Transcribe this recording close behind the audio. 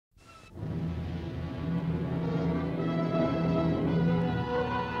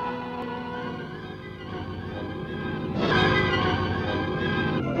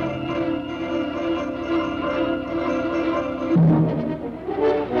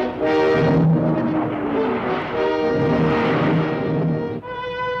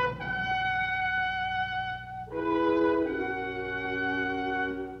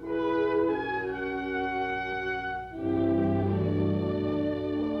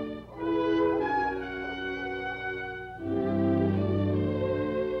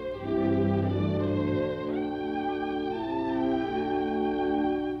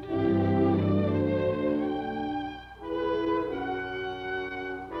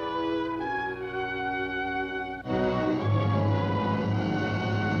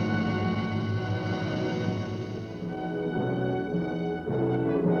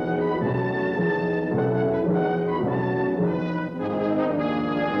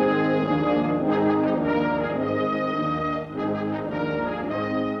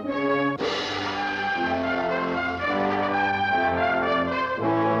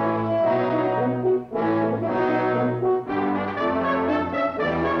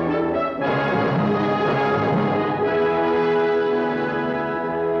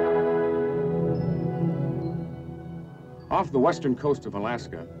Off the western coast of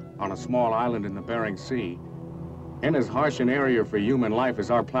Alaska, on a small island in the Bering Sea, in as harsh an area for human life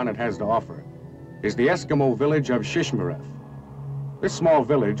as our planet has to offer, is the Eskimo village of Shishmaref. This small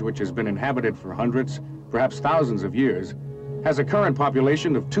village, which has been inhabited for hundreds, perhaps thousands of years, has a current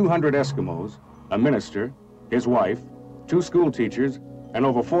population of 200 Eskimos, a minister, his wife, 2 school teachers, and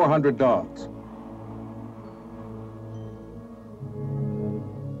over 400 dogs.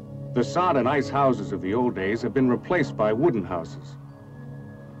 The sod and ice houses of the old days have been replaced by wooden houses.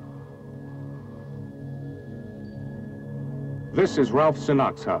 This is Ralph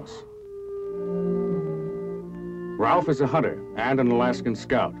Sinnock's house. Ralph is a hunter and an Alaskan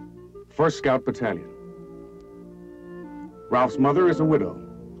scout, 1st Scout Battalion. Ralph's mother is a widow.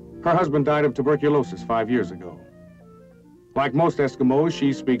 Her husband died of tuberculosis 5 years ago. Like most Eskimos,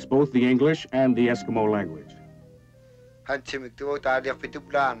 she speaks both the English and the Eskimo language.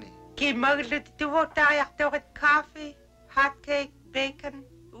 Coffee, hot cake, bacon,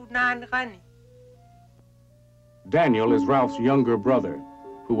 unan. Daniel is Ralph's younger brother,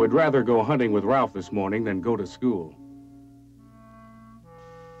 who would rather go hunting with Ralph this morning than go to school.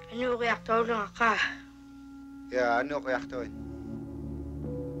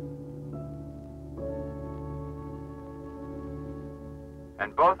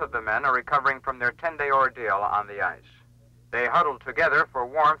 And both of the men are recovering from their 10-day ordeal on the ice. They huddled together for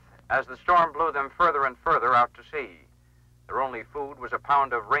warmth as the storm blew them further and further out to sea. Their only food was a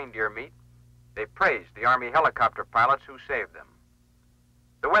pound of reindeer meat. They praised the Army helicopter pilots who saved them.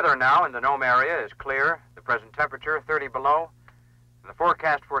 The weather now in the Nome area is clear, the present temperature 30 below, and the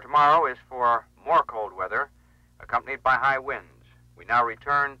forecast for tomorrow is for more cold weather, accompanied by high winds. We now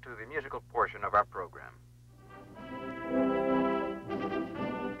return to the musical portion of our program.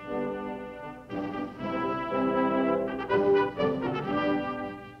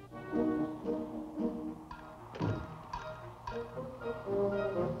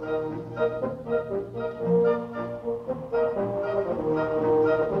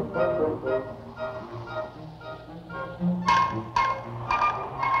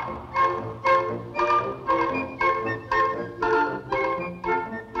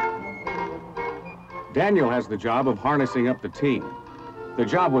 Daniel has the job of harnessing up the team. The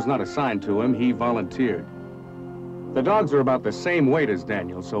job was not assigned to him, he volunteered. The dogs are about the same weight as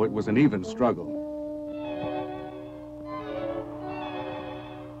Daniel, so it was an even struggle.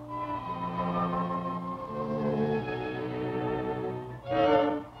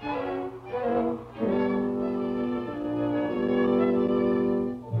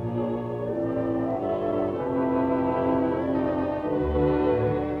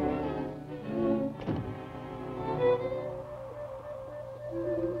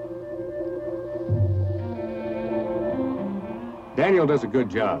 Daniel does a good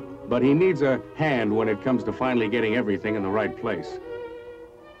job, but he needs a hand when it comes to finally getting everything in the right place.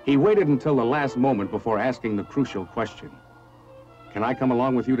 He waited until the last moment before asking the crucial question. Can I come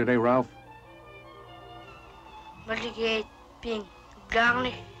along with you today, Ralph?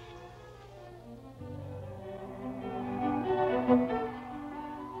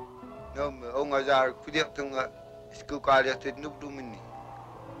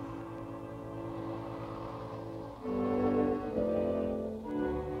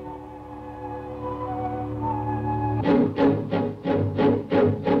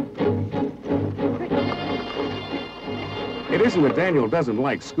 It isn't that Daniel doesn't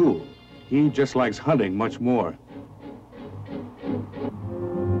like school. He just likes hunting much more.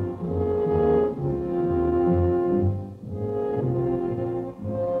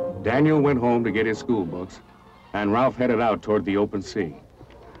 Daniel went home to get his school books, and Ralph headed out toward the open sea.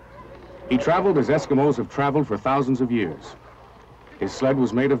 He traveled as Eskimos have traveled for thousands of years. His sled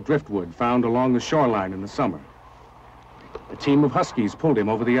was made of driftwood found along the shoreline in the summer. A team of huskies pulled him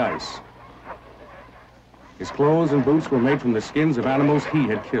over the ice. His clothes and boots were made from the skins of animals he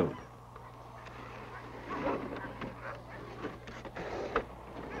had killed.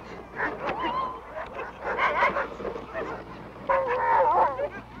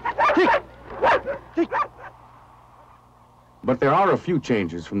 But there are a few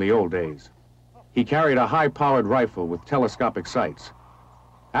changes from the old days. He carried a high-powered rifle with telescopic sights,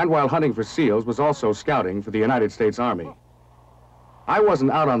 and while hunting for seals was also scouting for the United States Army. I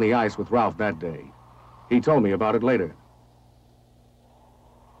wasn't out on the ice with Ralph that day. He told me about it later.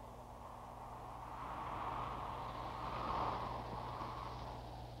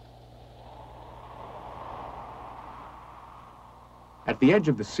 At the edge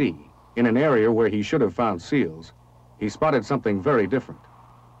of the sea, in an area where he should have found seals, he spotted something very different.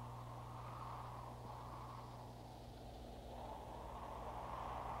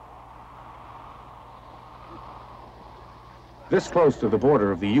 This close to the border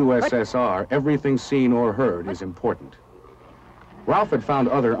of the USSR, everything seen or heard is important. Ralph had found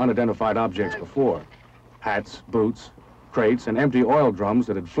other unidentified objects before. Hats, boots, crates, and empty oil drums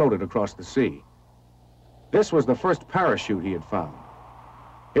that had floated across the sea. This was the first parachute he had found.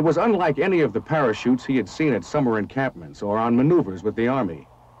 It was unlike any of the parachutes he had seen at summer encampments or on maneuvers with the Army.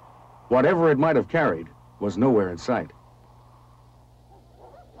 Whatever it might have carried was nowhere in sight.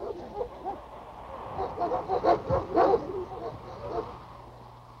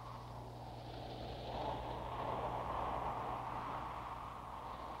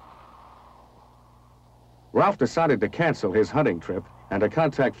 Ralph decided to cancel his hunting trip and to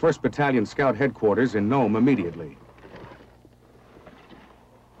contact 1st Battalion Scout Headquarters in Nome immediately.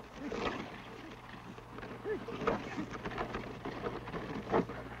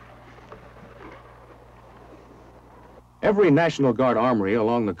 Every National Guard armory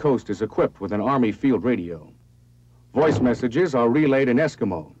along the coast is equipped with an Army field radio. Voice messages are relayed in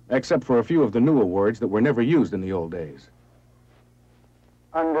Eskimo, except for a few of the newer words that were never used in the old days.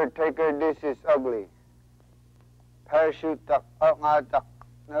 Undertaker, this is ugly. Parachute tak tak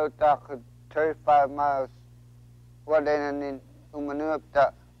no tak 35 miles. Wadanin umanup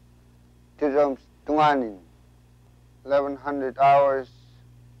tak tiroms tunganin. 1100 hours.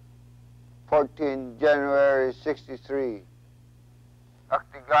 14 January 63.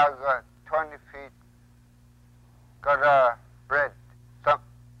 Aktigaga 20 feet. Kara bread. Sak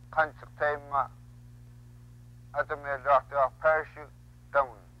kansak tema. Atamir doctor parachute down.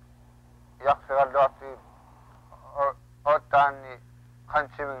 Yaksa doctor. Otani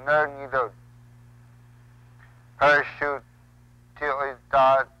consuming learning dot parachute till is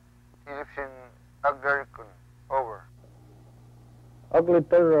that Egyptian Agdarikun over. Ugly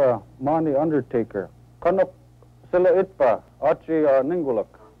Terra Mani Undertaker Kanok Sila Itpa Achi Ningulak.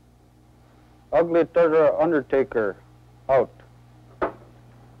 Ugly Terra Undertaker out.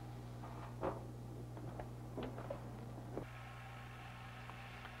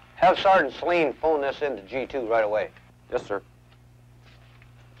 Have Sergeant Celine phone this into G2 right away. Yes, sir.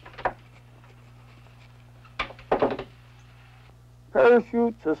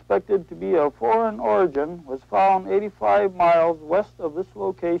 Parachute suspected to be of foreign origin was found 85 miles west of this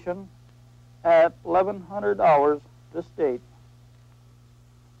location at 1100 hours this date.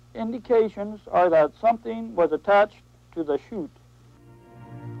 Indications are that something was attached to the chute.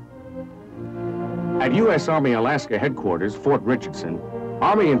 At U.S. Army Alaska Headquarters, Fort Richardson,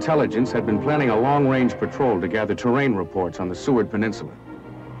 Army intelligence had been planning a long-range patrol to gather terrain reports on the Seward Peninsula.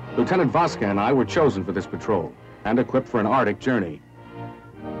 Lieutenant Vasca and I were chosen for this patrol and equipped for an Arctic journey.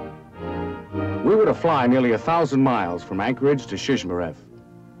 We were to fly nearly 1,000 miles from Anchorage to Shishmaref,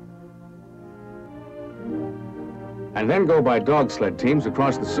 and then go by dog sled teams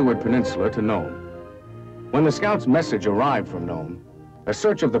across the Seward Peninsula to Nome. When the scouts' message arrived from Nome, a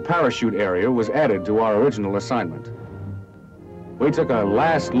search of the parachute area was added to our original assignment. We took a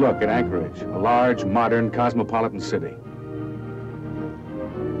last look at Anchorage, a large, modern, cosmopolitan city.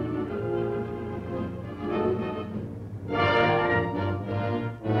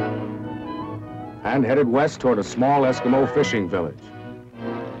 And headed west toward a small Eskimo fishing village.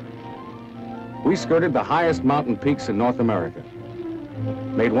 We skirted the highest mountain peaks in North America,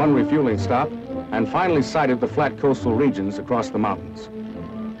 made one refueling stop, and finally sighted the flat coastal regions across the mountains.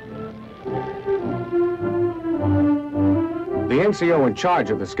 The NCO in charge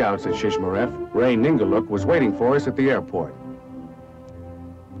of the scouts at Shishmaref, Ray Ningaluk, was waiting for us at the airport.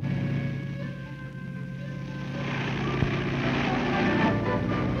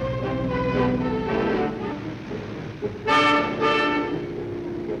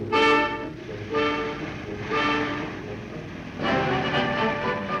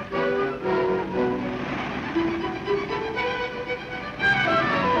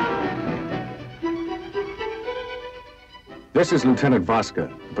 This is Lieutenant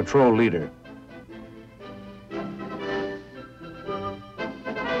Vasca, patrol leader.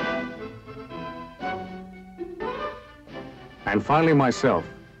 And finally myself,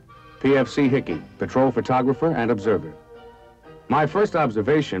 PFC Hickey, patrol photographer and observer. My first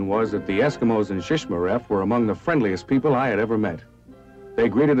observation was that the Eskimos in Shishmaref were among the friendliest people I had ever met. They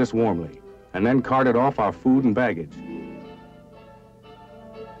greeted us warmly and then carted off our food and baggage.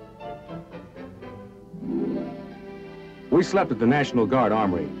 We slept at the National Guard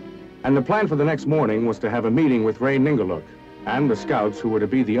Armory, and the plan for the next morning was to have a meeting with Ray Ningaluk and the scouts who were to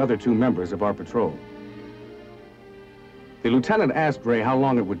be the other two members of our patrol. The lieutenant asked Ray how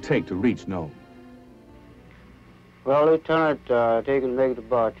long it would take to reach Nome. Well, Lieutenant, they can make it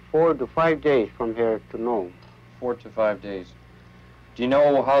about 4 to 5 days from here to Nome. 4 to 5 days. Do you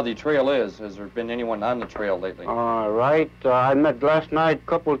know how the trail is? Has there been anyone on the trail lately? Right. I met last night a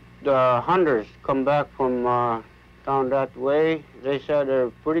couple hunters come back from down that way. They said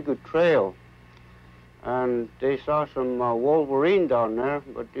a pretty good trail. And they saw some wolverine down there,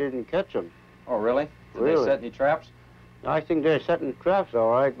 but didn't catch them. Oh, really? Did Really? they set any traps? I think they're setting traps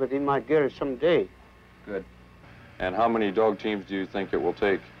all right, but they might get it someday. Good. And how many dog teams do you think it will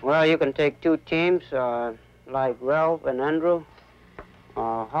take? Well, you can take 2 teams, like Ralph and Andrew.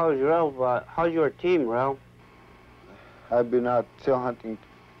 How's Ralph? How's your team, Ralph? I've been out seal hunting,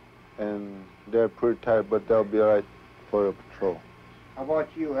 and they're pretty tired, but they'll be all right for a patrol. How about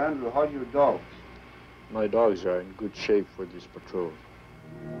you, Andrew? How's your dogs? My dogs are in good shape for this patrol.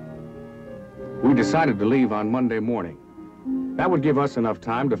 We decided to leave on Monday morning. That would give us enough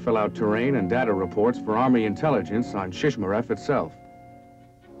time to fill out terrain and data reports for Army intelligence on Shishmaref itself.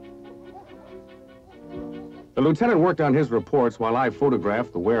 The lieutenant worked on his reports while I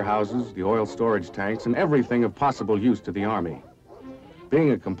photographed the warehouses, the oil storage tanks, and everything of possible use to the Army.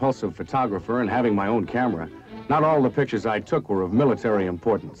 Being a compulsive photographer and having my own camera, not all the pictures I took were of military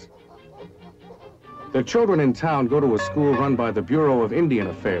importance. The children in town go to a school run by the Bureau of Indian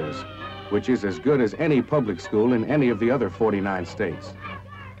Affairs, which is as good as any public school in any of the other 49 states.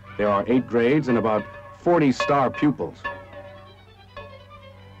 There are 8 grades and about 40 star pupils.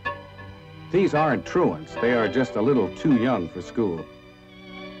 These aren't truants. They are just a little too young for school.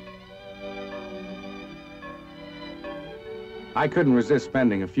 I couldn't resist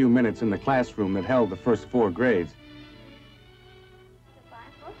spending a few minutes in the classroom that held the first 4 grades.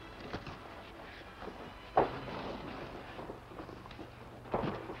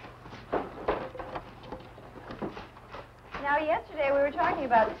 Now, yesterday we were talking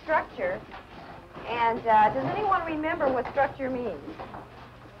about structure, and does anyone remember what structure means?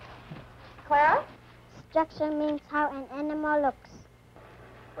 Clara? Structure means how an animal looks.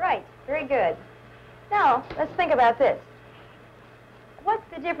 Right, very good. Now, let's think about this. What's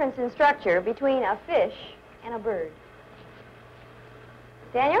the difference in structure between a fish and a bird?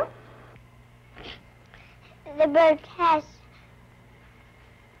 Daniel? The bird has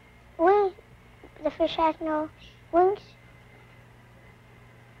wings. The fish has no wings.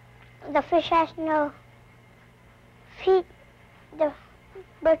 The fish has no feet. The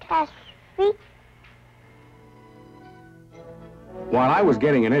bird has feet. While I was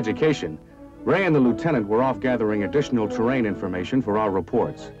getting an education, Ray and the lieutenant were off gathering additional terrain information for our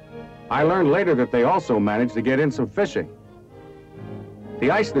reports. I learned later that they also managed to get in some fishing.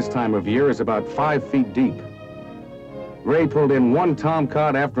 The ice this time of year is about 5 feet deep. Ray pulled in one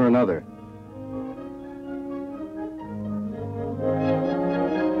tomcod after another.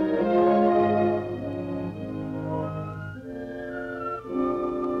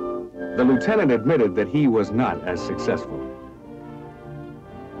 The lieutenant admitted that he was not as successful.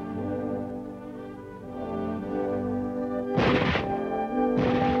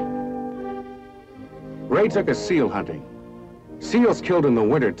 Ray took us seal hunting. Seals killed in the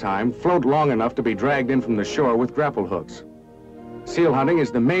wintertime float long enough to be dragged in from the shore with grapple hooks. Seal hunting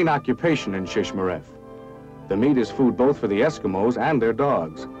is the main occupation in Shishmaref. The meat is food both for the Eskimos and their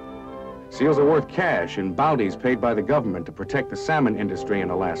dogs. Seals are worth cash in bounties paid by the government to protect the salmon industry in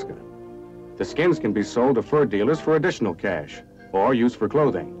Alaska. The skins can be sold to fur dealers for additional cash or used for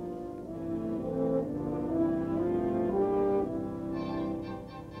clothing.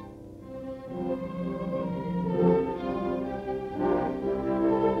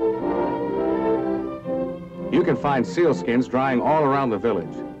 You can find seal skins drying all around the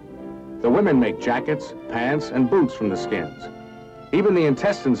village. The women make jackets, pants, and boots from the skins. Even the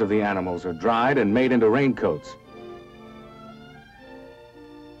intestines of the animals are dried and made into raincoats.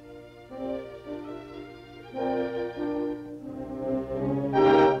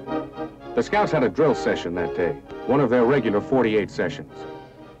 The scouts had a drill session that day, one of their regular 48 sessions.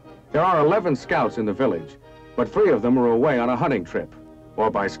 There are 11 scouts in the village, but 3 of them are away on a hunting trip, or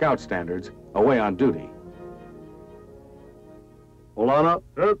by scout standards, away on duty. Olana,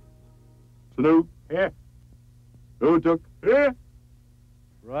 here. Salute, here. Utuk, here.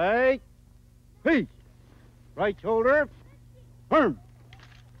 Right. Peace. Right shoulder. Turn.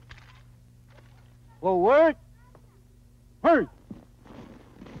 Forward. Turn.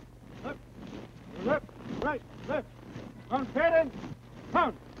 Left, right, left. On heading.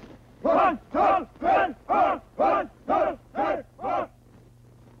 Turn. Run, turn, run, run, run, turn, run, run.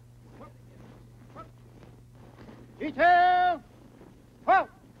 Detail. Halt.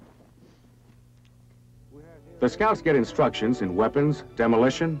 The scouts get instructions in weapons,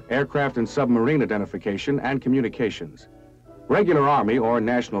 demolition, aircraft and submarine identification, and communications. Regular Army or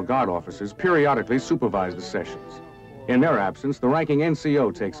National Guard officers periodically supervise the sessions. In their absence, the ranking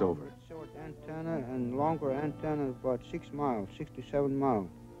NCO takes over. Short antenna and longer antenna is about 6 miles, 6 to 7 miles.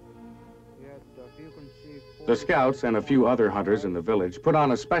 You can see The scouts and a few other hunters in the village put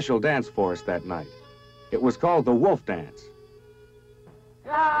on a special dance for us that night. It was called the Wolf Dance.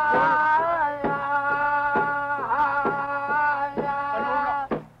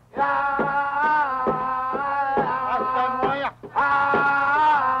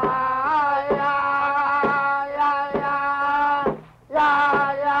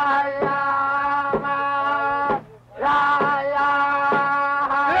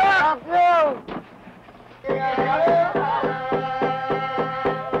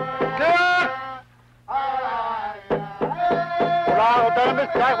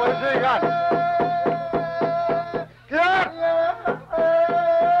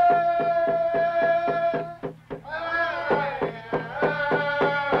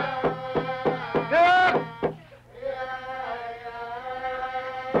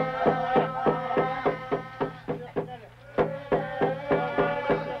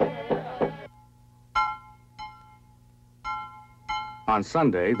 On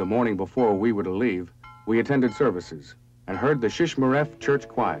Sunday, the morning before we were to leave, we attended services and heard the Shishmaref Church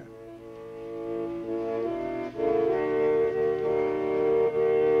Choir.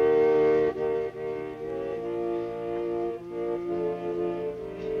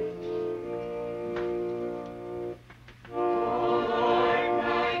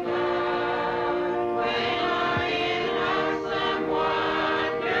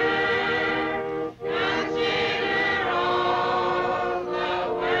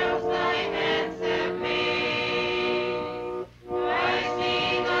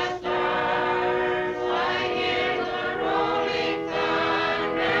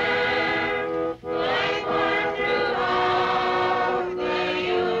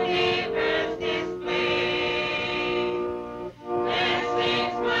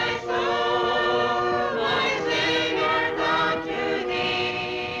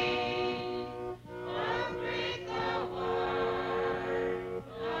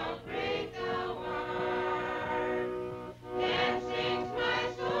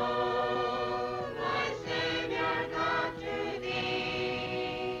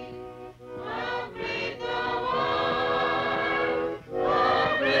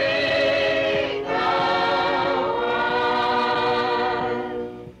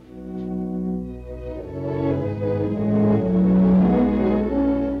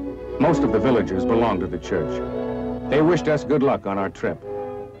 Most of the villagers belonged to the church. They wished us good luck on our trip.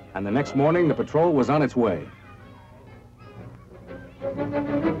 And the next morning, the patrol was on its way.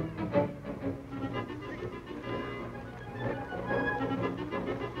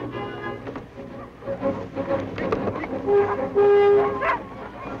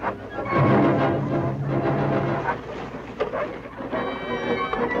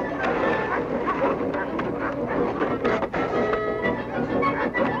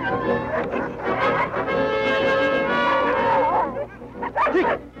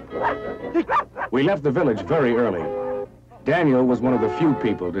 We left the village very early. Daniel was one of the few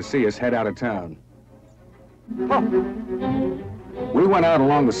people to see us head out of town. We went out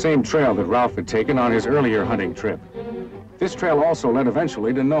along the same trail that Ralph had taken on his earlier hunting trip. This trail also led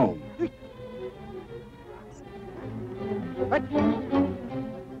eventually to Nome.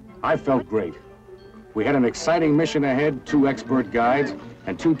 I felt great. We had an exciting mission ahead, 2 expert guides,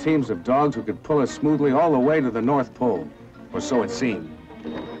 and 2 teams of dogs who could pull us smoothly all the way to the North Pole, or so it seemed.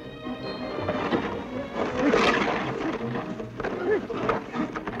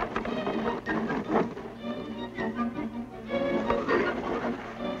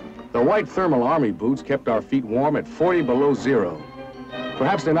 The white thermal army boots kept our feet warm at 40 below zero.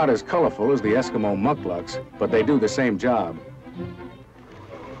 Perhaps they're not as colorful as the Eskimo mucklucks, but they do the same job.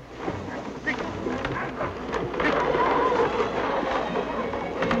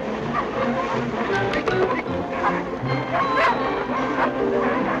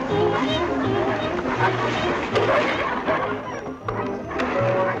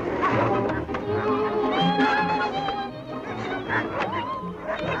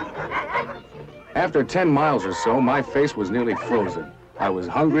 After 10 miles or so, my face was nearly frozen. I was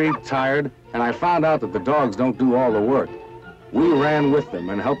hungry, tired, and I found out that the dogs don't do all the work. We ran with them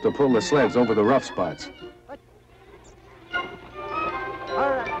and helped to pull the sleds over the rough spots.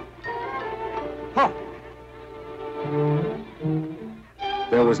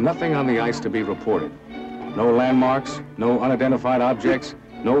 There was nothing on the ice to be reported. No landmarks, no unidentified objects,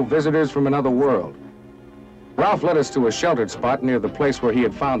 no visitors from another world. Ralph led us to a sheltered spot near the place where he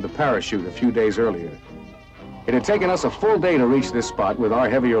had found the parachute a few days earlier. It had taken us a full day to reach this spot with our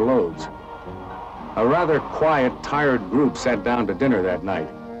heavier loads. A rather quiet, tired group sat down to dinner that night,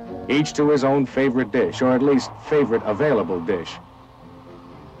 each to his own favorite dish, or at least favorite available dish.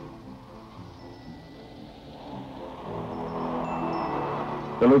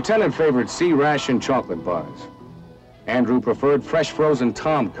 The lieutenant favored sea ration chocolate bars. Andrew preferred fresh frozen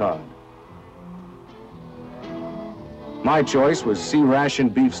tom cod. My choice was sea ration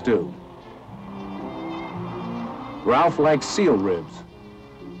beef stew. Ralph liked seal ribs.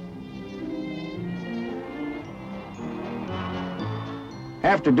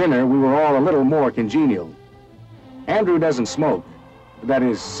 After dinner, we were all a little more congenial. Andrew doesn't smoke, that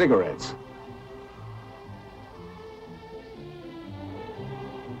is, cigarettes.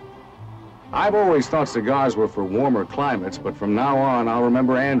 I've always thought cigars were for warmer climates, but from now on, I'll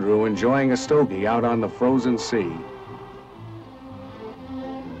remember Andrew enjoying a stogie out on the frozen sea.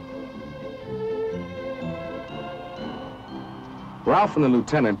 Ralph and the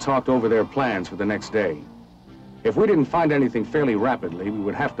lieutenant talked over their plans for the next day. If we didn't find anything fairly rapidly, we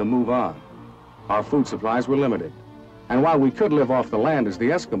would have to move on. Our food supplies were limited. And while we could live off the land as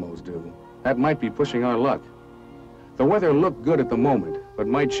the Eskimos do, that might be pushing our luck. The weather looked good at the moment, but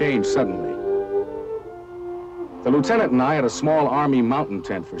might change suddenly. The lieutenant and I had a small Army mountain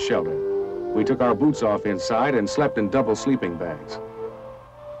tent for shelter. We took our boots off inside and slept in double sleeping bags.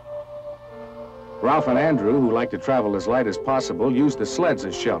 Ralph and Andrew, who liked to travel as light as possible, used the sleds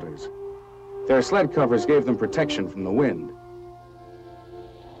as shelters. Their sled covers gave them protection from the wind.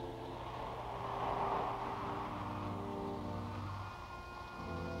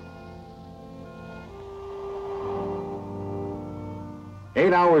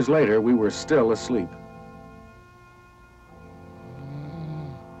 Eight hours later, we were still asleep.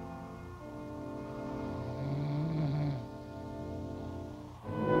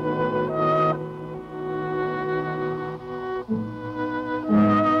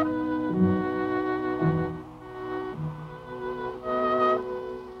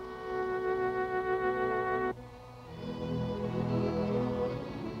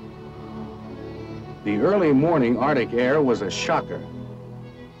 The early morning Arctic air was a shocker.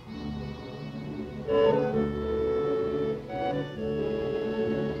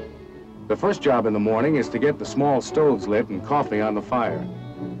 The first job in the morning is to get the small stoves lit and coffee on the fire.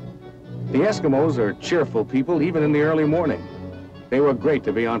 The Eskimos are cheerful people even in the early morning. They were great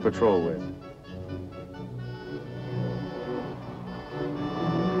to be on patrol with.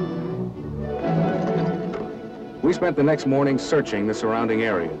 We spent the next morning searching the surrounding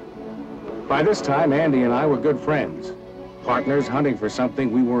area. By this time, Andy and I were good friends, partners hunting for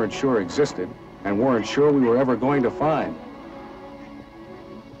something we weren't sure existed and weren't sure we were ever going to find.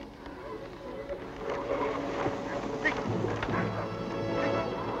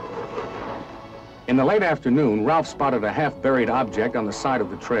 In the late afternoon, Ralph spotted a half-buried object on the side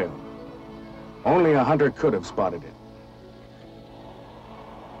of the trail. Only a hunter could have spotted it.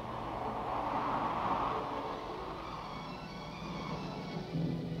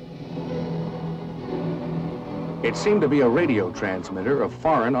 It seemed to be a radio transmitter of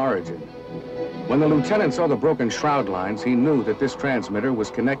foreign origin. When the lieutenant saw the broken shroud lines, he knew that this transmitter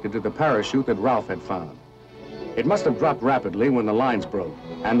was connected to the parachute that Ralph had found. It must have dropped rapidly when the lines broke,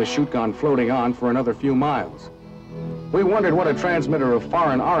 and the chute gone floating on for another few miles. We wondered what a transmitter of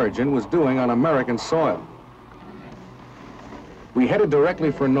foreign origin was doing on American soil. We headed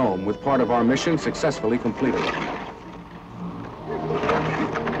directly for Nome with part of our mission successfully completed.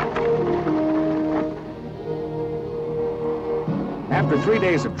 After 3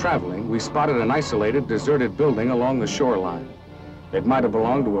 days of traveling, we spotted an isolated, deserted building along the shoreline. It might have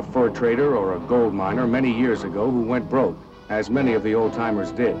belonged to a fur trader or a gold miner many years ago who went broke, as many of the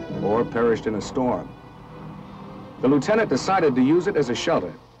old-timers did, or perished in a storm. The lieutenant decided to use it as a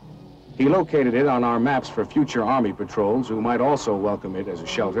shelter. He located it on our maps for future Army patrols who might also welcome it as a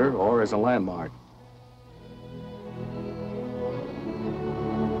shelter or as a landmark.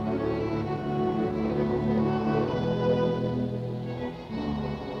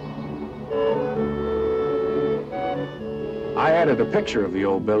 I added a picture of the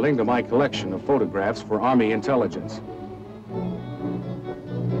old building to my collection of photographs for Army intelligence.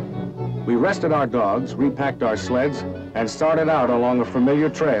 We rested our dogs, repacked our sleds, and started out along a familiar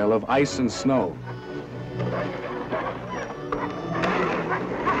trail of ice and snow.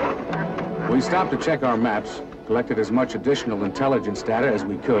 We stopped to check our maps, collected as much additional intelligence data as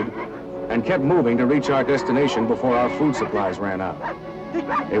we could, and kept moving to reach our destination before our food supplies ran out.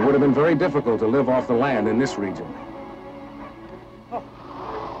 It would have been very difficult to live off the land in this region.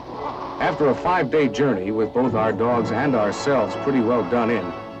 After a 5-day journey with both our dogs and ourselves pretty well done in,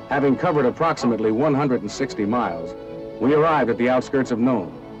 having covered approximately 160 miles, we arrived at the outskirts of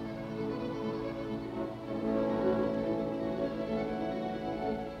Nome.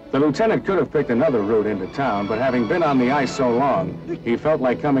 The lieutenant could have picked another route into town, but having been on the ice so long, he felt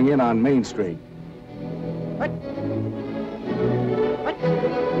like coming in on Main Street.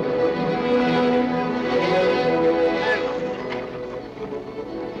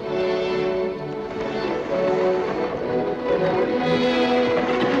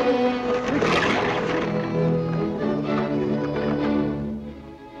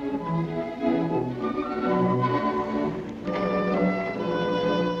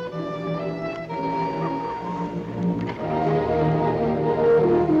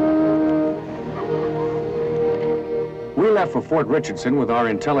 We left for Fort Richardson with our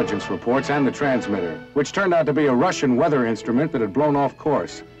intelligence reports and the transmitter, which turned out to be a Russian weather instrument that had blown off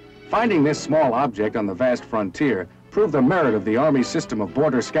course. Finding this small object on the vast frontier proved the merit of the Army's system of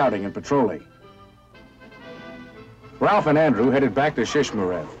border scouting and patrolling. Ralph and Andrew headed back to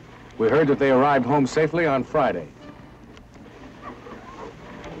Shishmaref. We heard that they arrived home safely on Friday.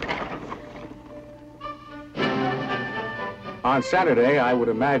 On Saturday, I would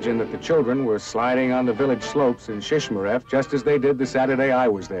imagine that the children were sliding on the village slopes in Shishmaref just as they did the Saturday I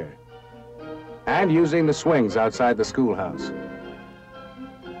was there, and using the swings outside the schoolhouse.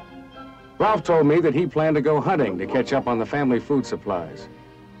 Ralph told me that he planned to go hunting to catch up on the family food supplies.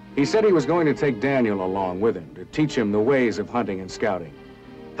 He said he was going to take Daniel along with him to teach him the ways of hunting and scouting,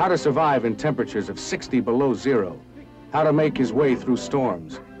 how to survive in temperatures of 60 below zero, how to make his way through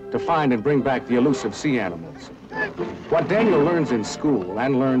storms, to find and bring back the elusive sea animals. What Daniel learns in school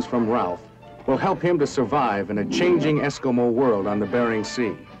and learns from Ralph will help him to survive in a changing Eskimo world on the Bering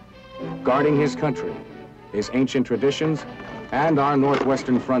Sea, guarding his country, his ancient traditions, and our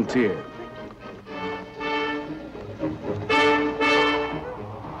northwestern frontier.